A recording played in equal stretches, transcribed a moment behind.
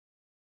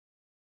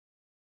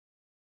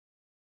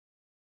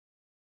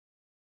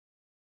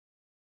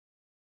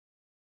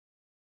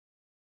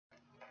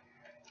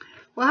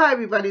Well, hi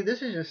everybody.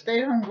 This is your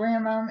stay-at-home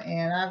grandmom,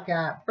 and I've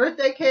got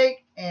birthday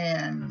cake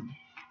and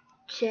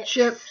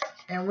chips,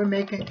 and we're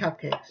making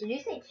cupcakes. Did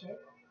you say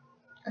chips?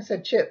 I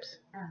said chips.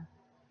 Oh.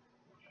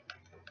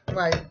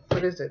 Right.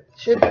 What is it?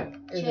 Chip?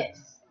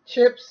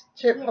 Chips.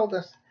 Chip. Yeah. Hold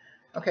us.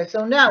 Okay.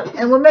 So now,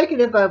 and we're making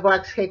it by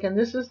box cake, and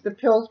this is the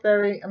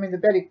Pillsbury. I mean the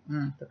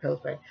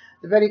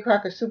Betty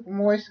Crocker Super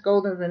Moist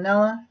Golden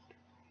Vanilla.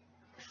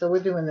 So we're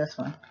doing this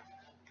one.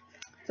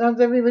 So how's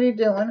everybody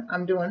doing?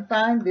 I'm doing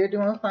fine. They're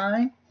doing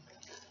fine.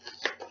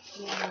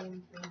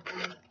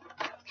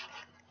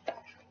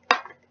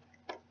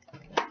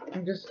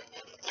 I'm just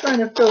trying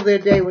to fill their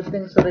day with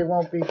things so they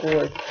won't be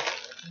bored.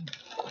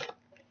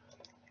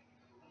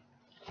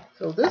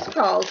 So this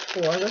calls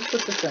for, let's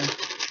put this in.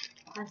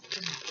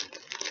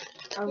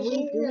 Do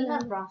we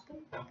have frosting?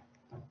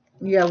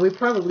 Yeah, we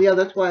probably,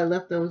 that's why I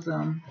left those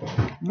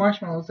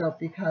marshmallows up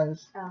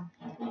because, Oh.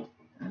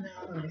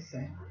 Let me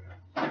see.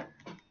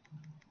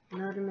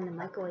 Melt them in the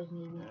microwave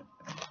maybe.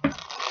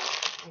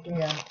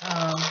 Yeah,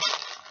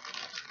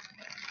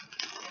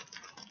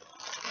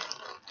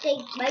 They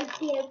might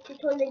be able to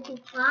turn into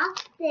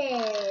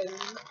frosting.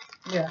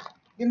 Yeah.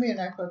 Give me a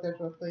knife out there,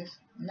 please.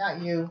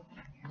 Not you.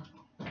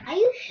 I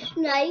use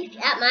knives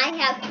at my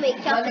house to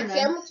make chocolate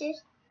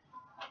sandwiches.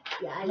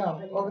 Yeah,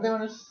 No, over there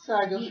on the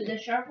side, you'll see. The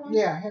sharp one?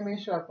 Yeah, hand me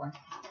a sharp one.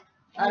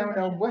 I don't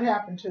know what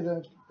happened to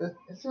the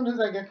as soon as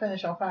I get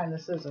finished, I'll find the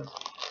scissors.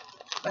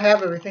 I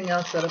have everything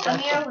else set up.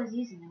 Amira was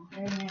using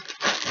them.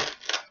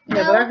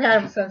 Yeah, but I've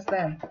had them since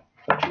then.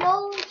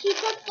 No, she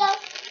put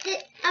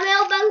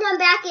I'll bring them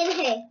back in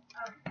here.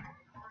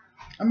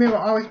 Amira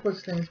always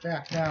puts things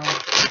back down.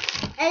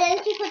 And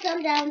then she put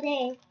them down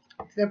there.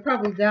 They're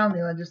probably down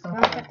there. I just don't.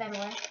 Put them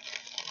away.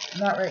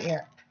 Not right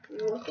yet.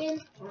 Looking?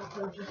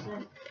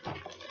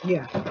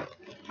 Yeah.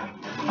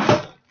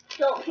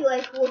 Don't feel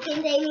like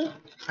looking, Amy?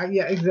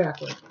 Yeah,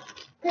 exactly.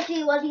 Because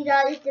we want you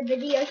to the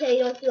video so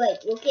you don't feel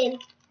like looking.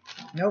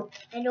 Nope.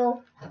 I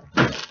know.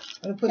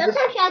 Sometimes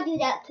I do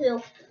that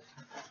too.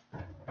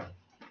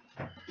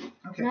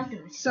 Okay.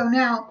 So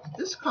now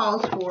this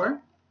calls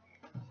for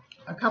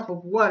a cup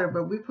of water,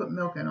 but we put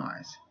milk in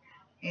ours.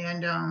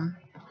 And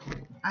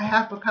I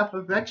have a cup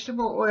of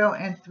vegetable oil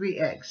and 3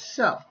 eggs.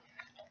 So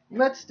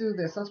let's do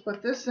this. Let's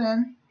put this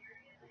in.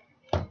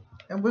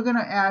 And we're gonna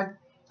add.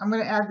 I'm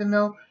gonna add the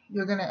milk.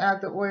 You're gonna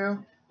add the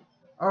oil,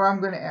 or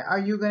are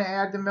you gonna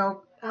add the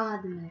milk? I'll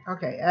add the milk.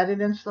 Okay, add it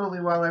in slowly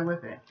while I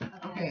whip it.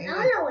 Okay. I'm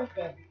gonna whip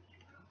it.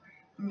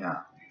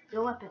 Yeah.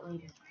 You'll whip it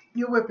later.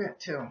 You whip it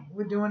too.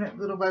 We're doing it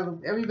little by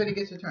little. Everybody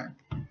gets a turn.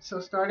 So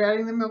start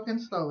adding the milk in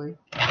slowly.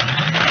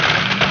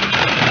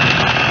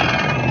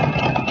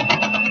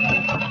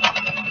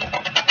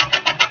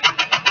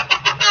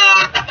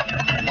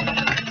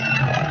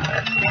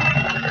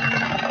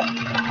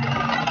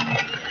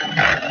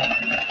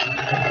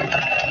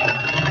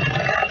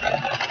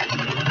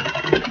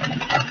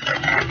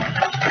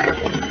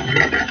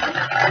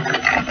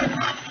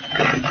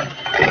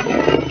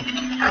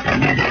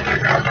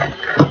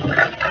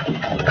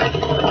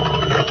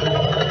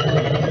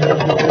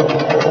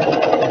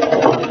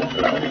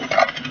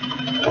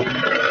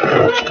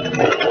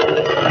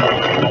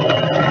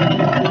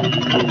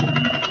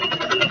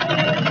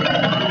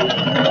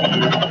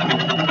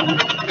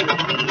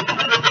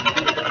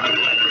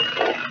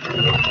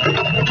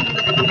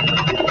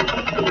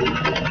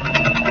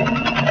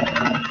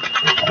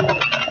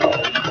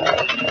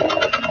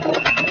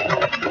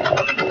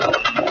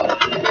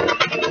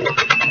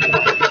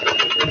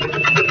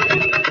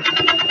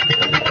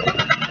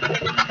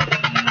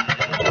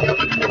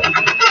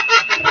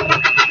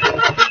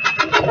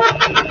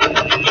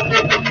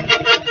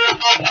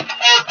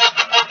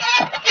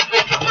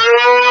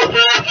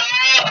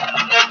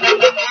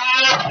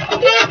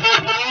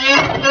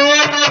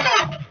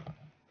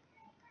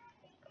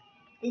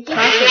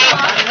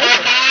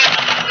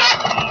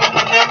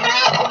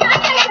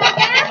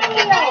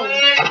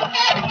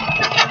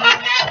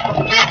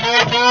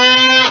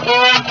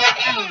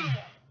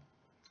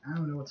 I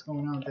don't know what's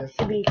going on with this.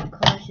 To be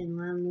caution,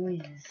 loud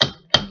noises.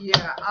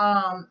 Yeah,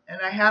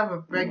 and I have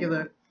a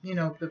regular,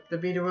 the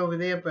beater over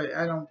there, but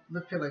I don't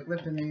feel like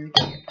lifting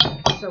anything.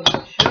 So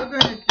what you're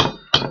going to do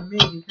for me,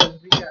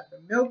 because we got the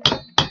milk in.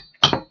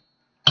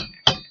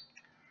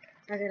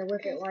 I gotta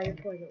whip it while you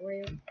pour the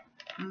oil.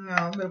 No,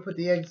 I'm going to put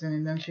the eggs in,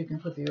 and then she can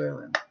put the oil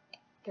in.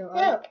 The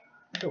oil?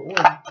 The oil.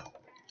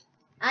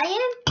 I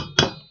am?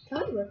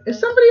 Is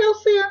somebody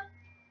else there?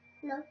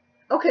 No.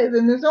 Okay,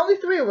 then there's only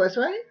 3 of us,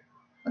 right?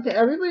 Okay,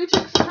 everybody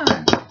takes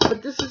time.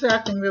 But this is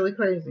acting really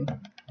crazy.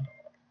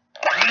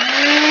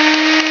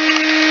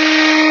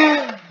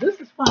 This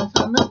is fun,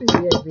 so it must be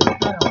the egg beater.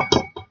 I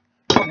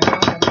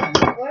don't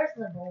know. Where's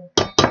the bowl?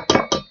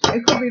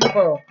 It could be the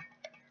bowl.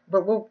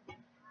 But we'll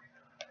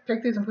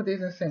take these and put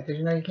these in the sink,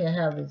 because you can't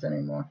have these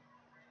anymore.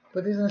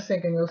 Put these in the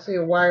sink, and you'll see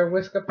a wire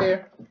whisk up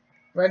there,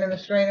 right in the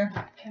strainer.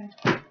 Okay.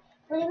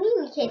 What do you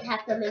mean we can't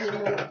have them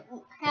anymore?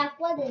 Have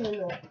what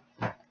anymore?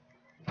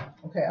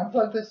 Okay,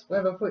 unplug this.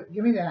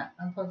 Give me that.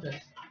 Unplug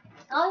this.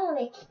 I want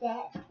to mix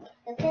that.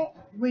 That's it.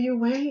 Will you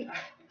wait?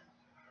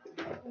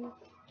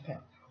 Okay.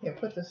 Here,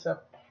 put this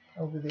up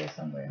over there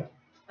somewhere.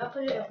 I'll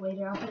put it up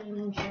later. I'll put it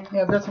in the chair.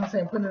 Yeah, that's what I'm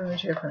saying. Put it in the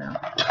chair for now.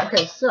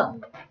 Okay, so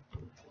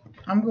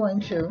I'm going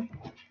to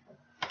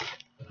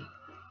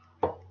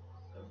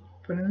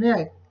put in the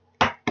egg.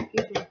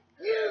 Excuse me.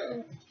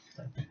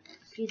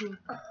 Excuse me.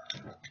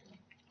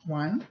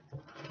 1.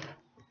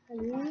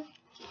 Mm-hmm.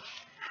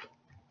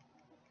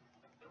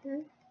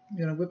 You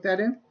gonna whip that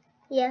in?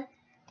 Yeah.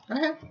 Go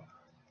ahead.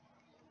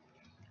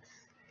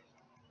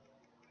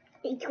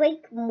 It's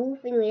like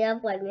moving it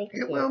up like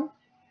mixing It will.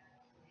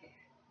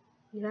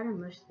 You gotta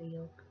mush the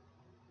yolk.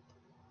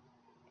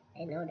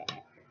 I know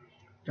that.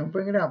 Don't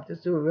bring it up.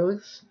 Just do it really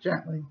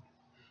gently.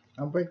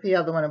 I'll break the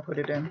other one and put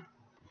it in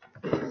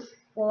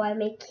While I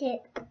make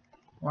it,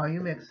 while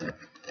you mix it.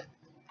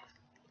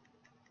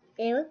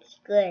 it looks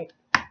good.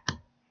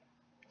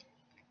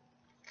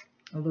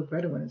 It'll look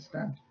better when it's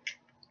done.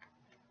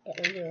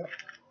 It will do it.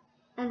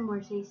 And more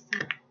tasty.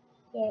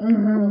 Yeah, it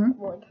Mhm. will look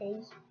more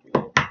tasty.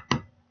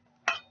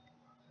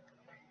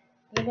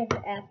 Because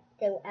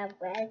after I've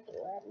read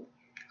one.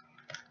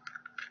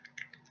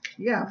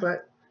 Yeah,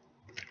 but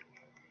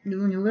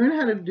when you learn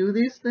how to do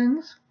these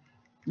things,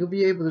 you'll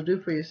be able to do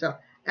for yourself.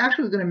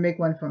 Actually, we're going to make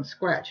one from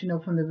scratch. You know,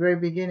 from the very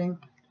beginning,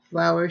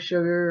 flour,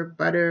 sugar,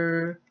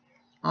 butter,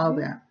 all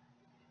that.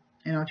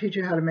 And I'll teach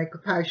you how to make a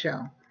pie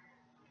shell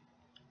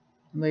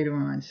later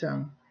on.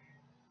 So,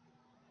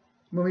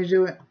 when we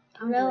do it,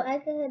 No, I'm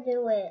gonna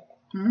do it.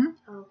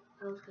 Oh,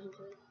 I was gonna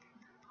do it.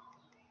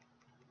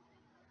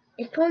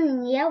 It's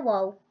turning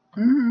yellow.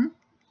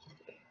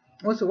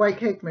 Well, it's a white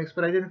cake mix,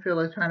 but I didn't feel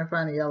like trying to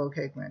find a yellow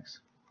cake mix.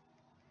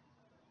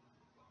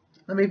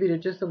 Let me beat it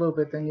just a little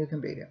bit, then you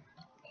can beat it.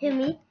 To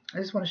me? I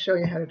just want to show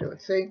you how to do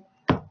it. See?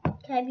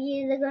 Can I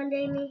be the gun,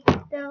 Jamie?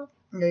 No.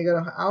 Yeah, you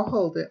gotta. I'll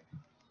hold it.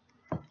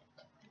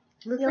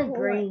 Looks No, like what?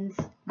 brains.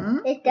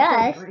 It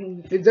does.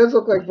 Brains. It does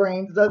look like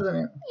brains, doesn't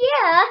it?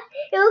 Yeah,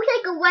 it looks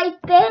like a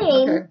white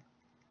thing. Okay.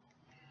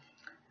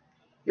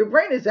 Your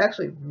brain is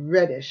actually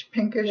reddish,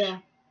 pinkish. Yeah.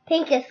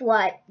 Pink is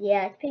what?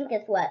 Yeah, it's pink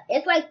is what?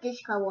 It's like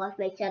this color of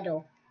my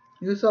shadow.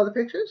 You saw the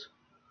pictures?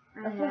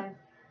 I have.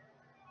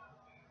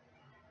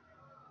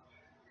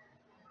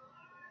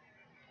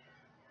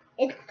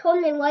 It's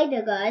turning white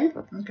again.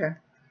 Okay.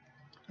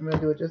 I'm gonna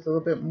do it just a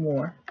little bit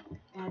more.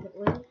 Add the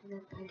oil. And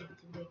then I get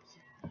to mix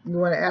it. You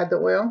want to add the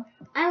oil?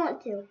 I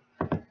want to.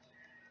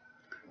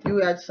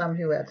 You add some.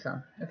 You add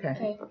some. Okay.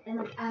 Okay. And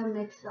then I'll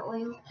mix the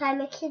oil. Can I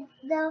mix it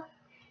though?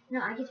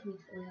 No, I get to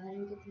mix the oil. I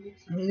didn't get to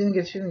mix it. You didn't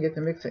get. You didn't get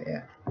to mix it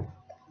yet.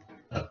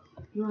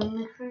 You want to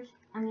mix first?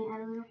 I mean,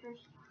 add a little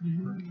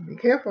first? Be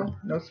careful.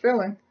 No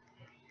spilling.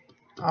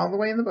 All the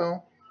way in the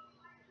bowl.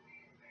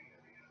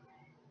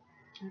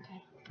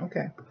 Okay.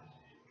 Okay.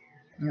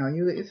 Now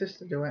you let your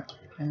sister do it,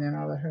 and then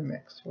I'll let her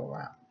mix for a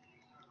while.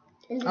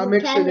 And I'll then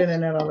mix can it I in,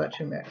 and then I'll let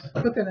you mix.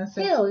 Put that in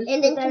sink, Too. please.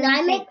 And then can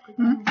I make?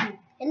 Hmm?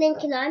 And then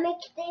can I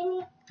mix,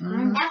 Jamie?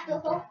 Mhm. After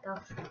whole.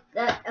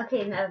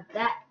 Okay, now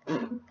that.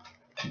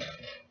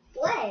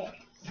 What?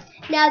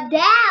 Now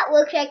that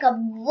looks like a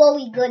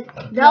really good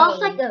thing. That looks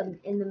like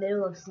in the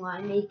middle of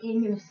slime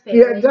making. Your face.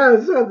 Yeah, it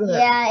does, doesn't it?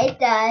 Yeah, it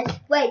does.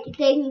 Wait,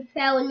 Jamie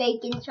fell in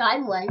making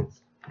slime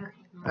once. Okay.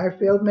 I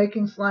failed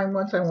making slime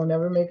once. I will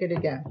never make it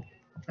again.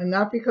 And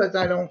not because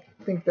I don't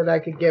think that I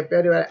could get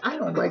better at it. I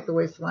don't like the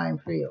way slime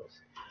feels.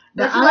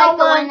 Now, But you I like don't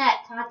the one mind,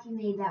 that Tati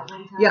made that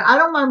one time. yeah, I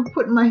don't mind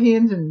putting my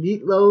hands in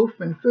meatloaf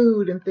and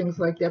food and things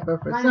like that.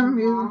 But for My some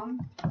reason,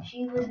 mom,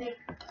 she was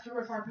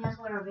helping us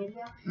with our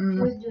video. She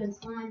mm, was doing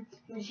slime,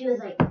 and she was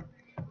like,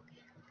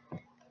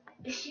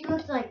 she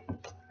looks like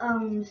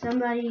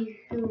somebody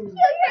who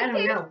I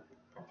don't know.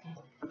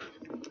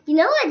 Okay. You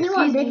know what? Do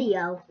a Excuse me.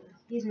 video.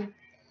 Excuse me.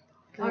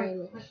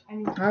 Sorry.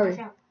 Ari,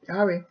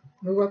 Ari,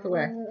 move out the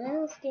way. I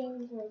don't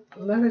stand like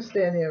Let her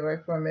stand here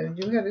right for a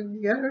minute. You gotta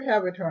let her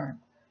have her turn.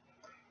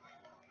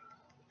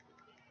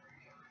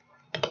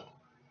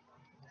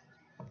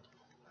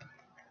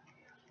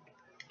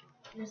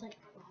 There's like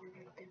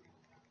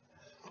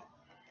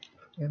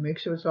Yeah, make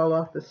sure it's all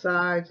off the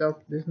sides. Oh,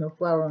 there's no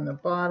flour on the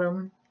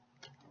bottom.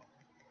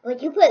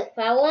 Like you put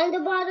flour on the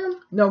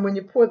bottom? No, when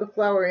you pour the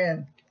flour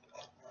in.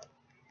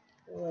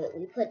 Wait,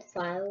 we put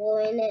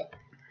flour in it?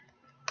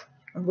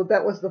 Well,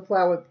 that was the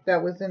flour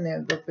that was in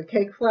there, the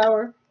cake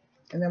flour.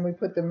 And then we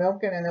put the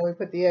milk in, and then we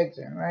put the eggs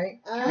in, right?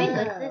 Can we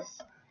lick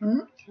this? Hmm?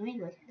 Can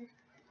we lick this?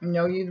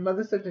 No, your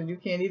mother said that you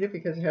can't eat it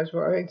because it has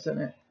raw eggs in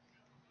it.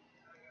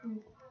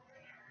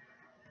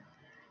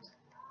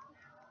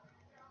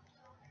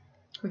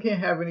 We can't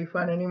have any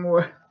fun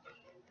anymore.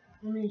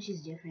 I mean,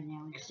 she's different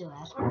now. We can still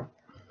ask her.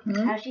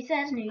 Hmm? How she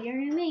says New Year,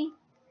 New Me.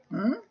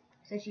 Hmm?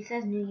 So she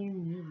says New Year,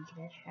 New Me. We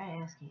can try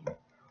asking her.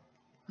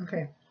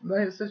 Okay,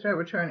 let your sister have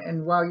a turn,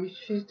 and while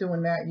she's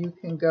doing that, you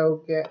can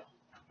go get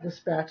the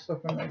spatula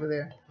from over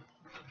there.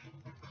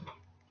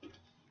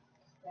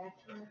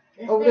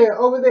 Over there,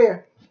 over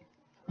there.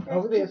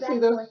 Over there. See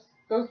those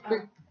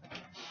big...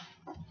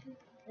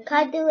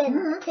 Can I do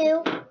it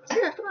too?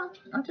 Yeah, come on.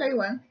 I'll tell you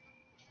when.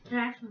 Can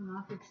I ask my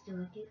mom if we can still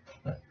lick it?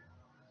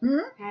 Hmm?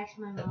 Can I ask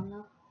my mom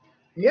though?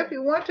 Yep,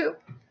 you want to.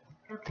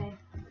 Okay.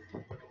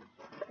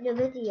 The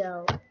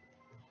video.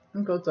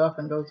 It goes off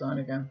and goes on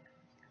again.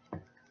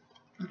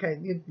 Okay,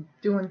 you're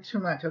doing too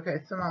much. Okay,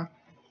 so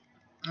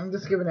I'm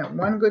just giving it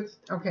one good.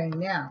 Okay,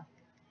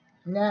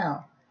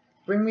 now,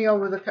 bring me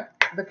over the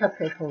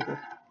cupcake holders.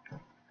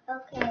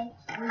 Okay.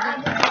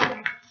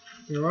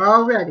 You're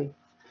all ready.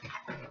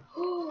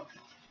 Oops.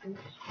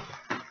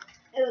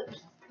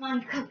 My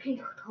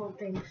cupcake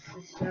holdings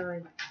is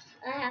showing.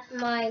 I have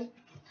mine.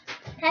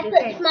 Can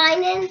I put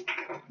mine in?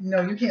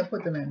 No, you can't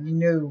put them in.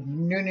 No.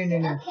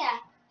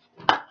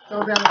 Okay.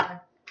 Throw them away.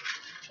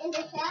 In the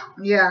shelf?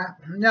 Yeah.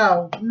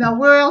 No.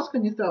 Where else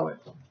can you throw it?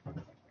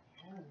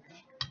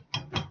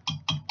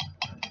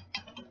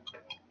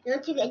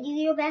 Don't you do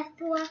your best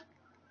tour?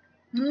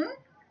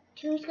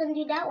 Who's gonna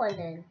do that one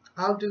then?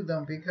 I'll do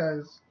them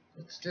because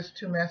it's just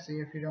too messy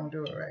if you don't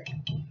do it right.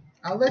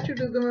 I'll let you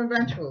do them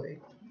eventually.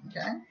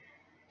 Okay?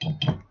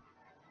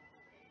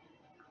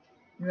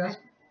 Yes.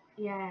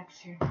 Yeah,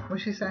 sure.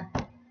 What'd she say?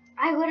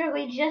 I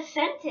literally just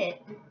sent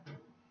it.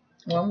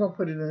 Well, I'm gonna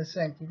put it in the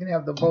sink. You can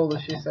have the bowl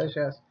if she says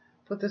yes.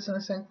 Put this in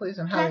the sink, please,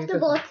 and hurry. Have the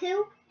bowl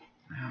too?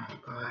 Oh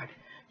God.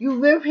 You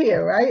live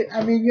here, right?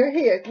 I mean, you're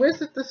here. Where's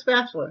the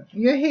spatula?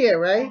 You're here,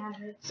 right?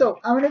 So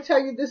I'm going to tell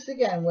you this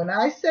again. When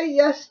I say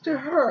yes to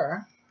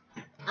her,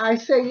 I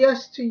say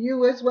yes to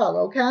you as well,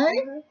 okay?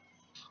 Mm-hmm.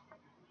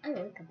 I'm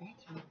going to come back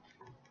to you.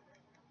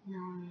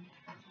 No.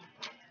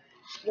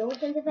 You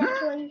open the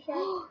spatula, you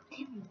said?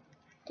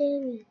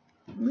 Timmy.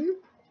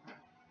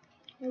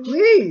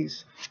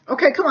 Please.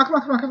 Okay, come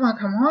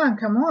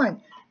on.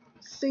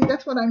 See,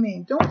 that's what I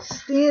mean. Don't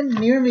stand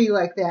near me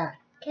like that.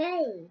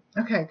 Okay.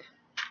 Okay.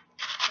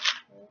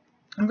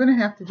 I'm gonna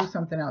have to do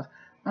something else.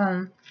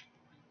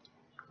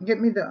 Get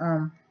me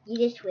the You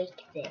just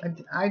whisked it.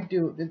 I can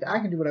do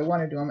what I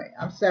want to do.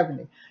 I'm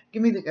 70.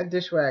 Give me a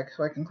dish rag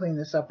so I can clean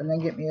this up, and then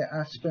get me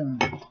a spoon.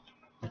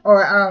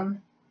 Or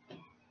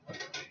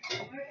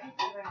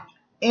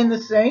in the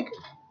sink.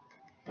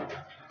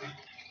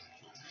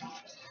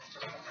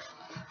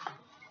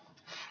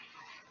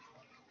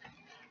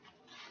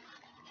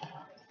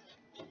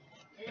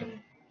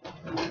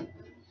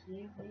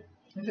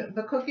 Is it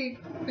the cookie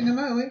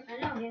thingamajig? I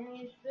know, give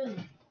me a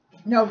spoon.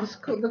 No, the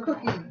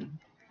cookie. Oh,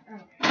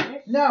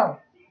 this? No,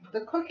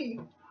 the cookie.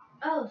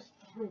 Oh,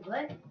 wait,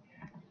 what?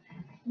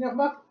 No,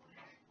 but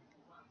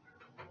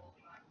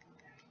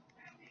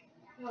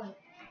What?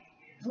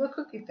 the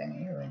cookie thing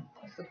anyway.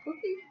 It's the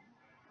cookie.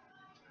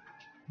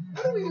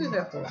 What do we use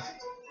that for?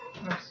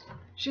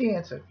 She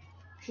answered.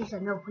 She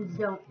said, no, please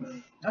don't.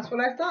 That's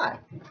what I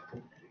thought.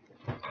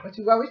 But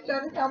you always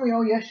trying to tell me,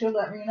 oh yes, she'll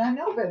let me, and I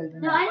know better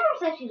than No, that. I never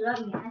said she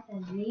loved me. I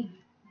said maybe.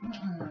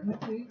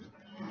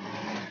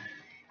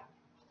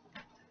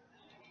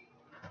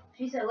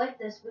 She said, like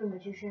the spoon,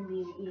 but you shouldn't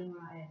be eating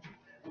raw egg.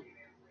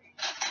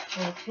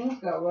 Well, the spoon's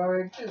got raw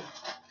egg too.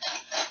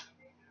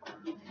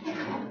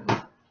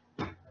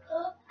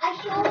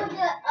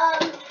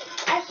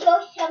 I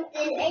showed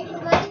something, and you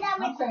might not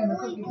I'm saying the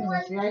cookie thing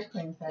is the ice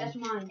cream thing. That's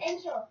mine.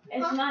 Angel,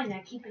 It's mine.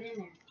 Now keep it in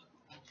there.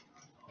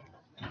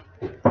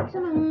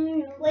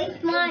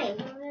 where's mine?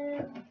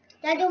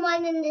 I do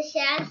mine in the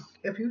shack.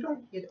 If you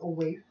don't get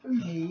away from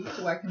me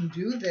so I can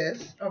do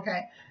this,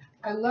 okay,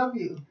 I love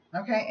you,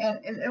 okay, and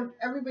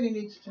everybody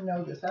needs to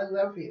know this. I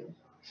love you.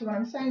 So when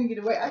I'm saying to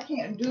get away, I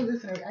can't do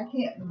this, and I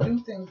can't do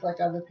things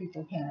like other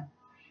people can,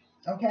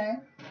 okay?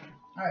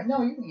 All right,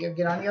 no, you can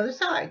get on the other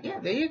side. Yeah,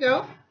 there you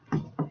go.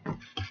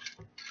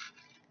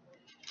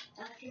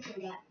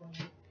 Okay.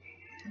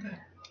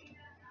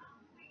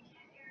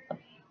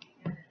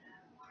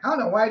 I don't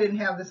know why I didn't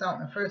have this out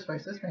in the first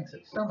place. This makes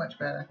it so much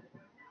better.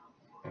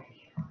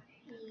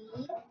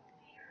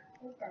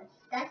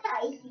 That's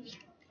icy.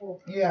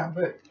 Yeah,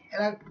 but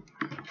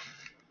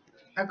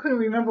I couldn't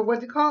remember what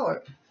to call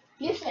it.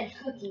 You said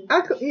cookie.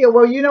 Yeah,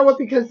 well, you know what?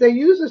 Because they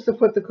use this to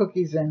put the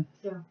cookies in.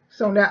 Yeah.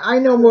 So now I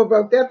know more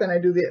about that than I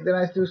do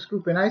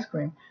scooping ice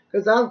cream.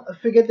 Because I'll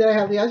forget that I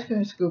have the ice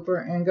cream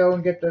scooper and go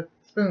and get the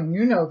spoon.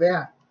 You know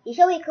that. You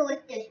said we could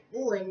lick the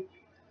spoon.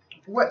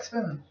 What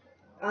spoon?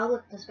 I'll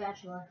lick the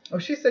spatula. Oh,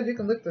 she said you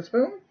can lick the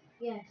spoon?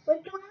 Yes.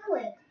 What do I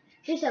lick?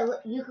 She said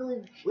you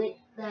can lick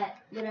that,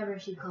 whatever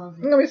she calls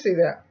it. Let me see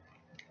that.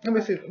 Let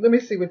me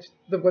see what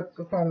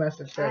the phone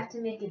message I says. have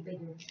to make it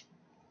bigger. You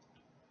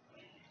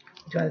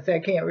trying to say I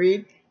can't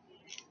read?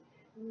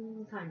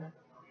 Kind of.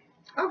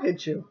 I'll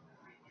hit you.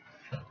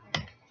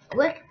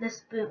 Lick the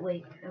spoon.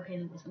 Wait,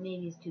 okay,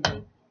 maybe it's too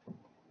big.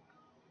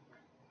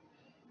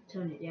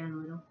 Tone it down a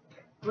little.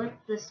 Lick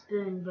the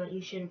spoon, but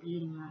you shouldn't be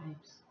eating raw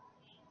eggs.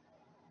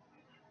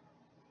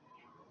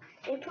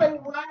 Which one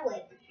do I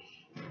lick?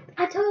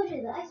 I told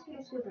you, the ice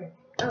cream scooper.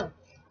 Oh.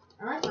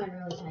 I like mine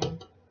really tiny.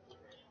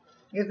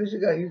 Yeah, because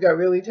you got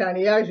really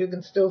tiny eyes. You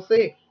can still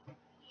see.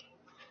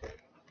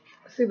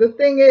 See, the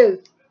thing is,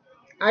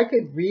 I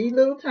could read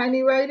little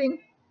tiny writing,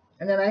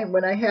 and then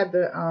when I had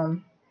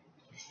the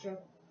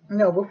Stroke.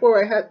 no,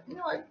 before I had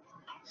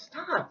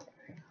stop.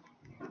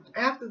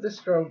 After the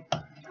stroke, I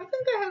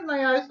think I had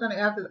my eyes done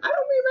after. I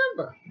don't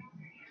remember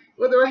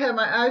whether I had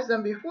my eyes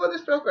done before the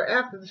stroke or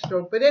after the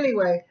stroke. But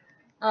anyway,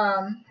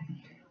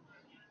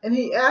 And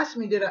he asked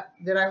me, did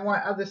I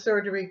want other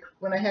surgery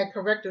when I had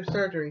corrective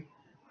surgery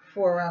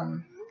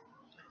for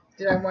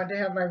did I want to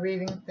have my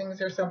reading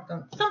things or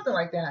something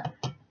like that.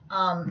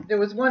 There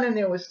was one and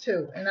there was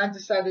two, and I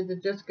decided to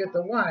just get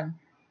the one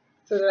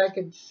so that I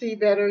could see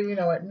better, you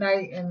know, at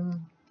night and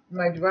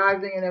my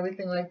driving and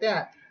everything like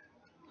that.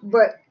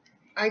 But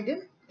I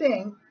didn't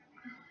think.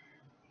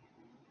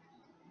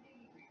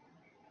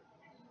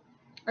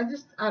 I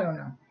don't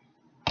know.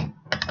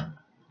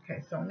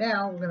 Okay, so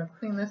now we're going to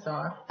clean this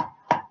off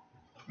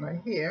right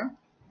here.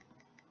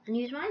 And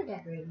use my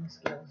decorating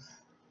skills.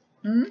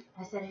 I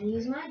said, and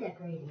use my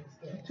decorating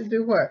skills. To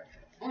do what?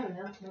 I don't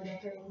know. My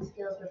decorating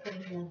skills for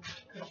putting the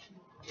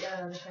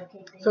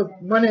cupcake things So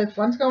in.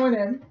 one's going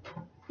in.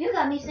 You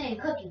got me saying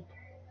cookie.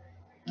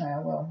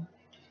 Well.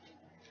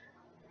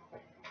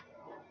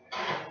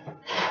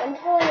 I'm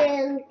going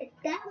in. If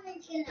that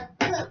one's gonna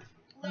cook,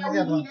 well, we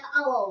need the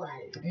other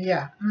one.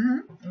 Yeah.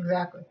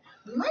 Exactly.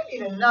 We might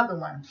need another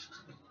one.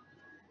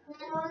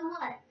 Another one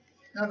what?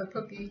 Another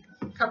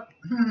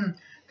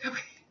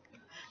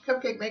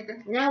cupcake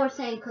maker. Now we're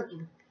saying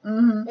cookie.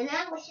 And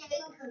now we're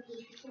saying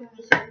cookies for some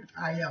reason.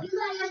 I know. You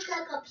gotta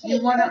cook up You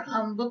want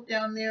to look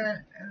down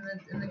there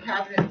in the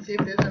cabinet and see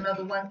if there's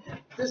another one.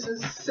 This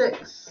is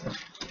 6.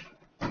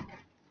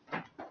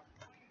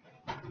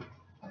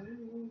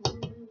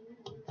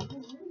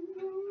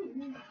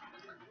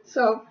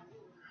 So,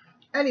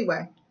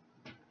 anyway,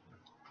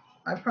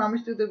 I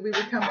promised you that we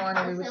would come on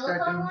and we would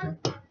start doing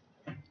it.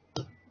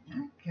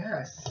 I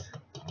guess.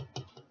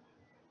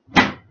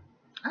 I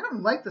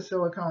don't like the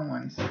silicone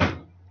ones.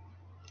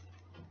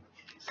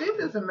 See if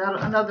there's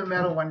another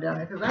metal one down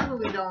there, because I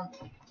really don't.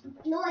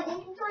 No, I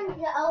think it's on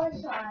the other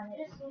side.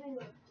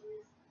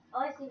 Oh,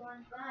 I see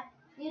one.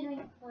 Excuse me.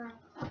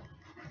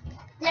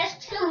 There's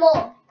 2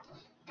 more.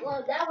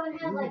 Well, that one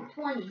has like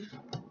 20.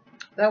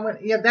 That one,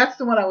 yeah, that's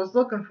the one I was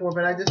looking for,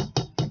 but I just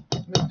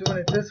was doing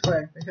it this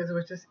way because it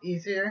was just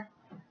easier.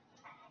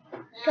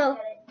 So,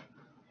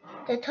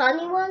 the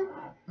tiny one?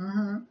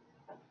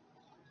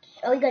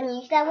 Are we gonna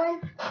use that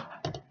one?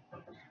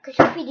 Because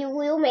if we do,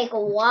 we'll make a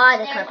lot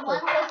of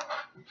cupcakes.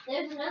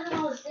 There's another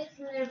one with 6,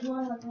 and there's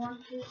one with 1,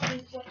 2, 3,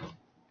 4.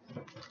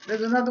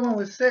 There's another one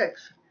with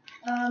 6.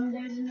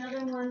 There's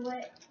another one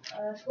with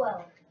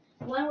 12.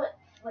 One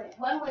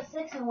with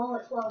 6 and one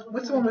with 12.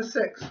 What's the one with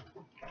 6? Is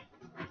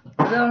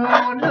that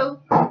another one too?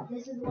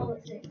 This is the one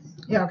with 6.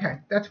 Yeah, okay,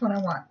 that's what I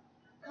want.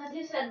 Because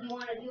you said you were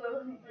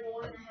looking for the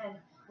one that had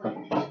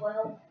like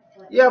 12.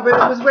 Yeah, but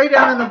it was way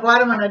down in the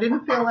bottom, and I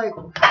didn't feel like.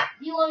 Do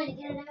you want me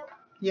to get it out?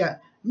 Yeah,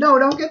 no,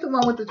 don't get the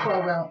one with the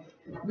 12 out.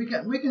 We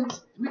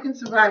can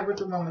survive with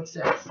the one with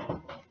 6.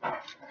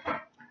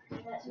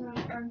 That's my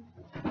turn.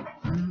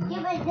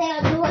 Yeah, but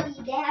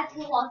they have to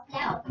wash it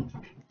out.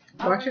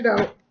 Wash it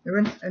out,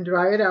 rinse and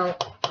dry it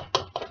out.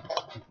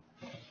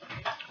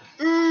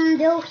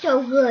 They look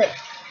so good.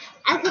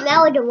 I come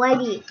out with the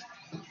whitey.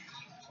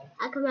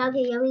 I come out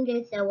with the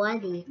yumminess of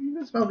whitey. You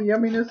can smell the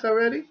yumminess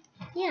already?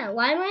 Yeah,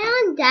 why am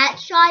I on that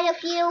side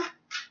of you?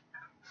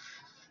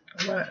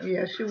 Well,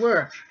 yes, you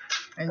were.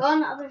 And Go on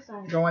the other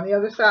side. go on the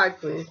other side,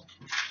 please.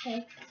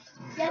 Okay.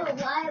 Yeah, but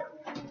why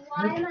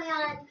am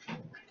I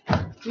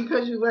on?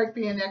 Because you like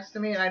being next to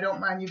me, and I don't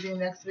mind you being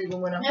next to me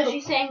when I'm. No,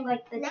 she's saying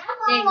like the Now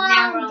thing. I'm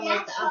Now we're on on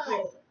like that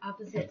the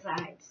opposite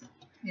sides.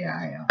 Yeah,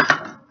 I know.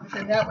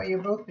 So that way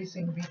you'll both be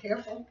seen. Be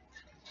careful.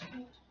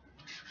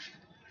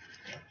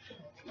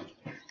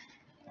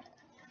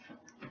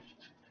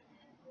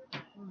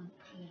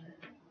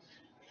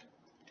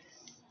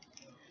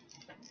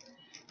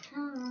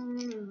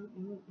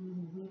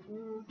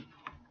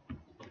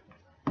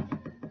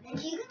 And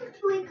you can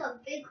make a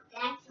big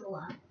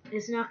spatula.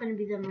 It's not going to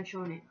be that much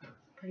on it,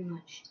 pretty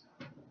much.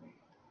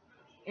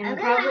 And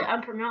Okay.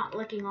 I'm not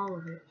licking all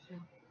of it, so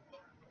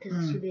because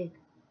it's too big.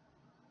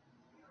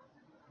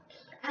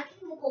 I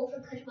can look over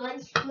because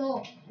mine's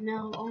small.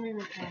 No, only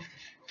like that.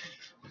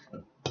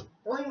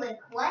 One with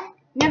what?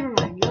 Never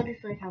mind. You'll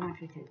just like how much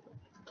we take.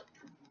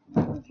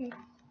 Okay.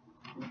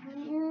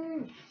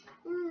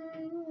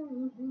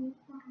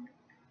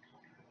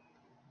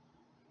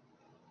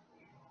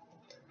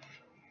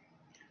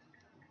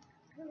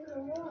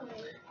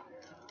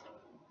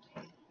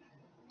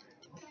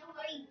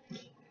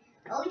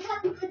 Always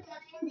have to put that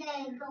in there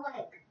and go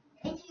like,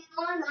 it's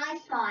on my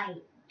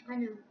side. I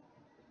know.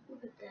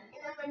 Look at that. And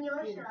then on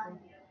your side.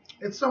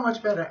 It's so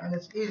much better, and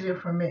it's easier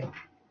for me.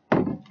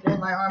 And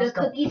my arms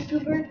The cookie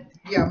scooper?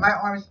 Yeah, my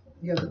arms.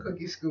 Yeah, the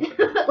cookie scoop.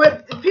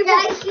 But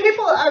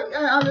people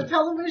on the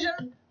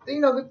television, you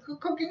know, the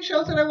cooking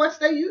shows that I watch,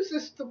 they use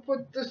this to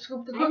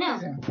scoop the I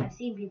cookies know. in. I've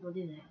seen people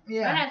do that.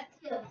 Yeah. I have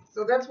too.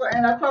 So that's why,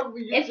 and I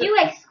probably use If it. you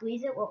like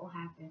squeeze it, what will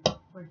happen?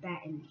 With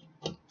that in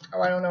it.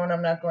 Oh, I don't know, and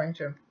I'm not going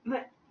to.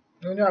 But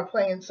We're not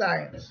playing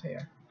science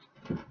here.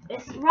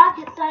 it's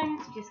rocket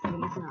science. Just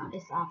kidding. It's not.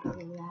 It's the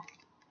opposite of that.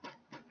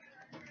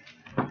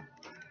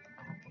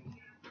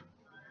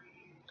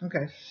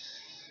 Okay,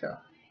 so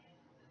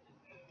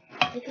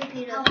The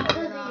computer.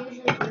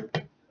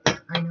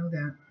 I know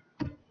that.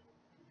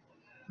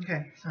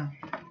 Okay, so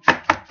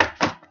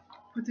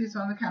put these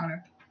on the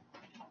counter.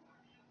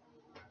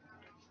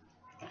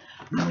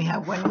 And we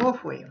have one more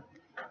for you.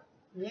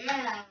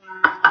 Yeah.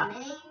 How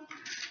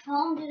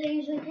long do they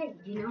usually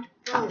take? Do you know?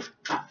 Oh,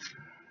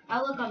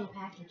 I'll look on the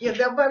package. Yeah,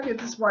 that might be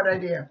a smart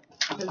idea.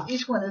 Because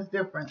each one is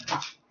different.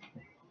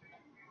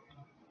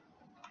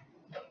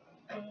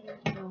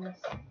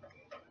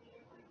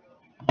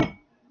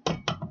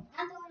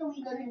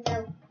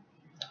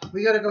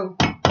 We gotta go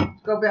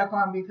back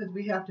on because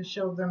we have to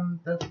show them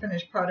the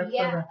finished product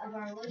for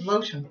the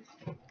lotion.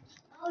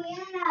 Oh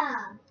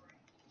yeah.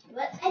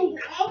 And we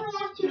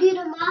have to do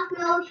the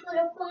marshmallows for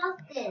the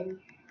frosting.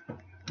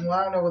 Well,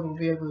 I don't know whether we'll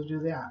be able to do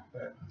that,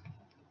 but.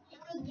 Should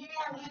we get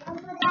a label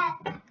for that?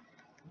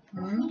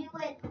 Hmm?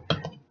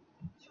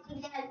 Should we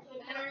get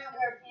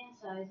Our pan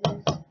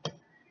sizes.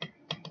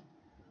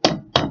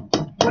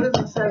 What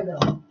does it say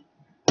though?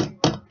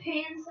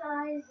 Pan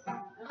size.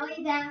 Oh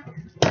yeah.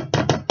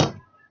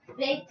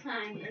 Bake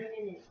time in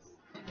minutes.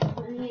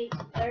 28 to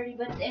 30,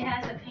 but it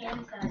has a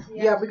pan size. So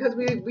Yeah, because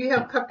we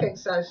have cupcake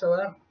size, so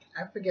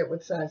I forget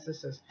what size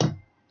this is.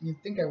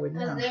 You'd think I would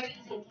know. Because they're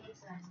using cake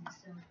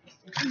sizes, so it's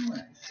different. Come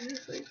on,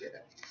 seriously, get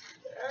it.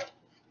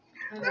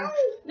 No!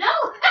 No!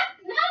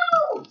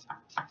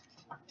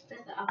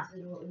 That's the opposite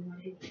of what we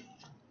wanted.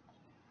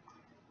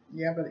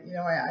 Yeah, but you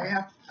know,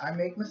 I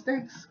make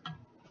mistakes.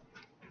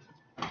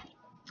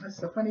 That's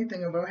the funny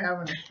thing about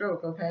having a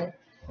stroke, okay?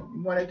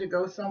 You want it to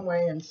go some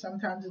way, and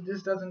sometimes it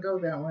just doesn't go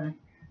that way.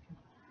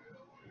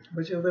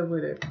 But you live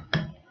with it.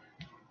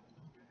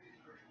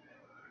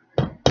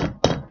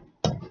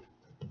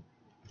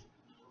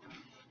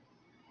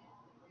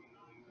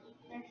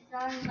 They're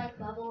starting like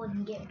bubble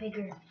and get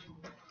bigger.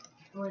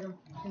 A little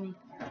to me.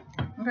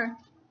 Okay.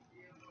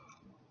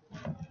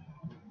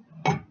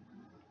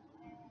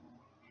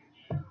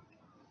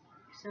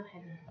 So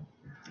heavy.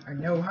 I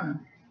know, huh?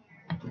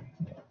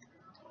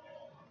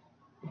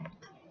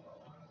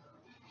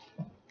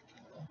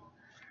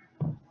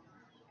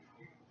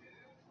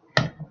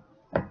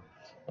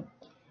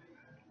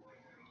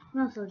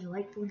 Smells so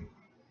delightful.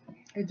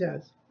 It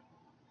does.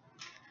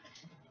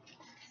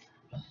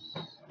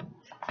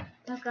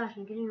 Oh gosh,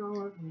 I'm getting all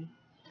over me.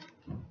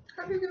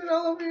 How do you get it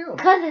all over you?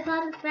 Because it's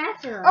on the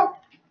spatula. Oh!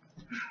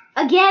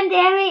 Again,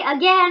 Danny,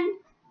 again!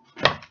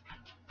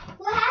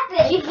 What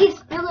happened? She keeps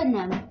spilling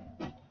them.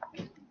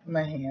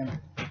 My hand.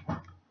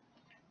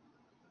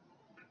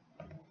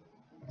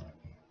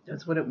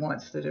 That's what it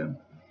wants to do.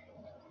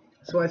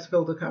 So I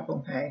spilled a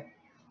couple. Hey.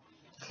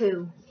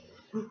 2.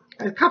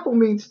 A couple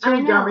means 2, I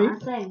know, dummy.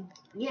 I'm saying.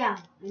 Yeah,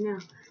 I know.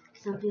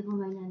 Some people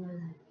might not know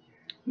that.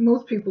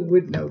 Most people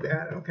would know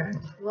that, okay?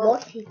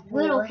 Well,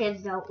 little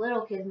kids don't.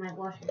 Little kids might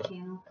watch the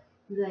channel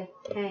and be like,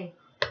 hey,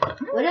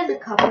 what does a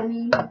couple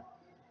mean? I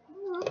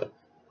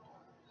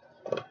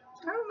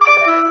don't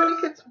know how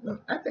many kids.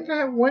 I think I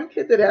have one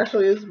kid that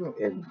actually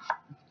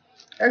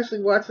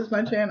watches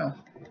my channel.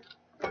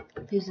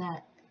 Who's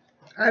that?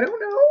 I don't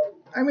know.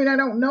 I mean, I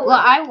don't know.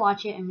 Well, I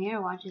watch it, and Mira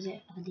watches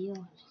it. Adia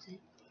watches it.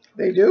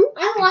 They do?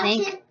 I watched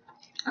it.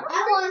 I don't I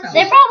think watched so.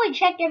 They probably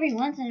check every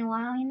once in a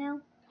while, you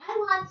know?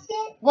 I watched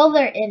it. Well,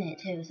 they're in it,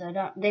 too, so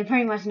they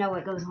pretty much know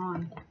what goes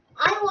on.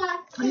 I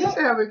watched I used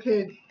it. to have a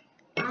kid,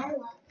 I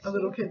watched a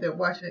little kid that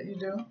watched it. You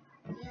do?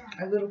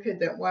 Yeah. A little kid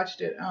that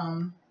watched it.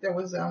 That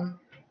was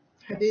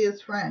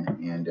Hadia's friend,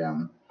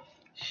 and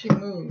she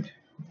moved.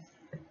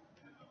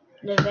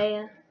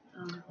 Nevaeh.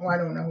 Oh, I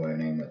don't know what her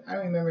name was. I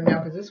remember now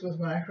because this was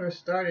when I first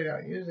started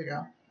out years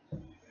ago.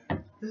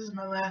 This is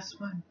my last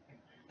one.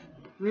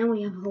 Now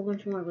we have a whole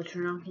bunch more, which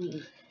we're not going to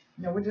eat.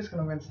 No, we're just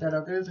gonna rinse that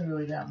out. There isn't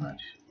really that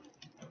much.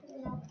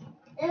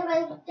 And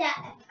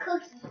that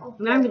cookie.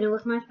 Now I'm going to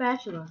lick my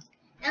spatula.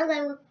 I'm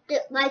gonna do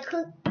my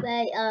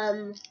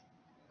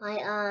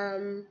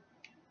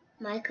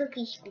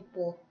cookie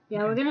scooper.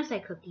 Yeah, we're going to say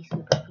cookie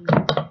soup.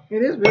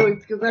 It is really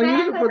because I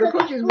use it for the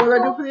cookies more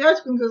than I do for the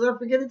ice cream because I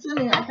forget it's in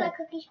there. That's Okay. my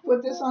cookie scooper.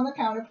 Put this on the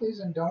counter, please,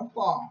 and don't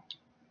fall.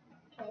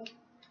 Okay.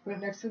 Put it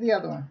next to the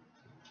other one.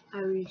 I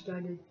already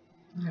started.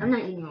 Okay. I'm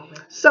not eating all of it.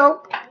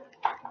 So,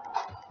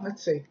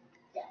 let's see.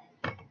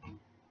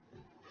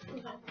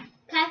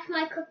 Catch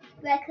my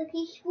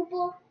cookie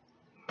scooper.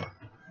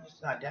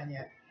 It's not done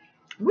yet.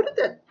 What did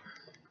that?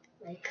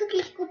 My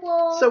cookie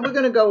scooper. So we're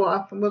gonna go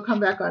off and we'll come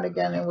back on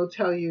again and we'll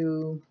tell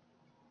you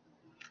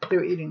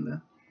they're eating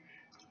them,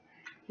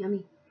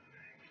 Yummy.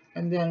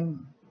 and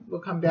then we'll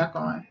come back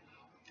on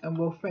and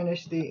we'll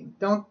finish the.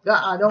 Don't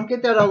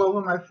get that all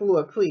over my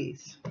floor,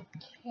 please.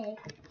 Okay.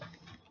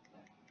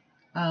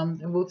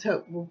 And we'll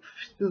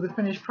do the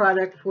finished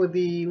product for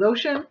the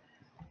lotion.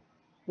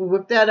 We'll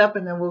whip that up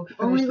and then we'll finish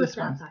Only this with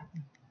one. outside.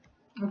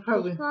 We'll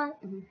probably.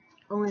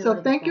 Only So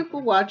with thank you outside.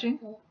 for watching.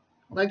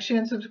 Like, share,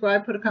 and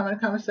subscribe. Put a comment in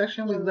the comment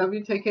section. We love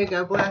you. Take care.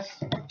 God bless.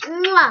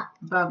 Mwah.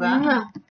 Bye bye. Mwah.